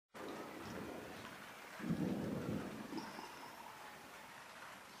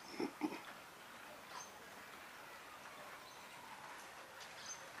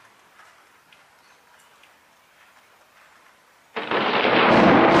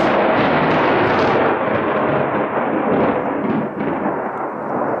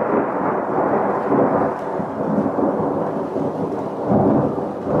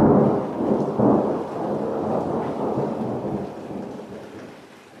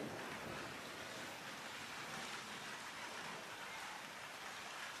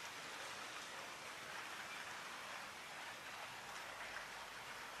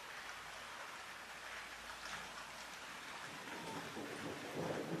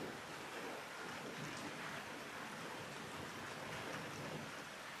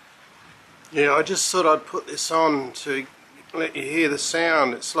Yeah, I just thought I'd put this on to let you hear the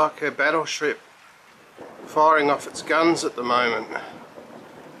sound. It's like a battleship firing off its guns at the moment.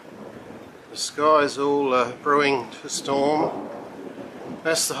 The sky's all brewing to storm.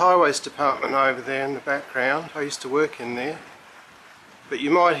 That's the Highways Department over there in the background. I used to work in there. But you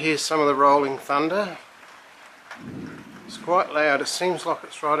might hear some of the rolling thunder. It's quite loud. It seems like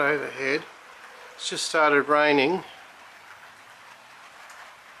it's right overhead. It's just started raining.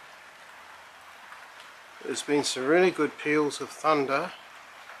 There's been some really good peals of thunder.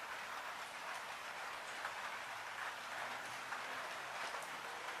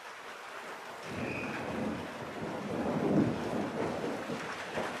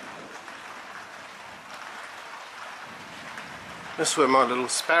 That's where my little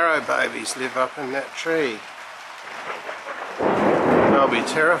sparrow babies live, up in that tree. They'll be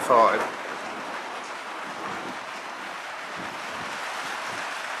terrified.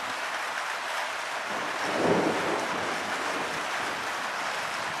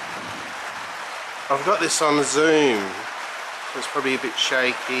 I've got this on Zoom, so it's probably a bit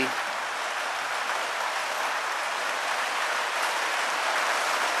shaky.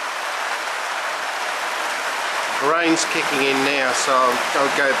 The rain's kicking in now, so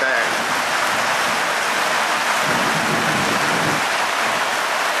I'll go back.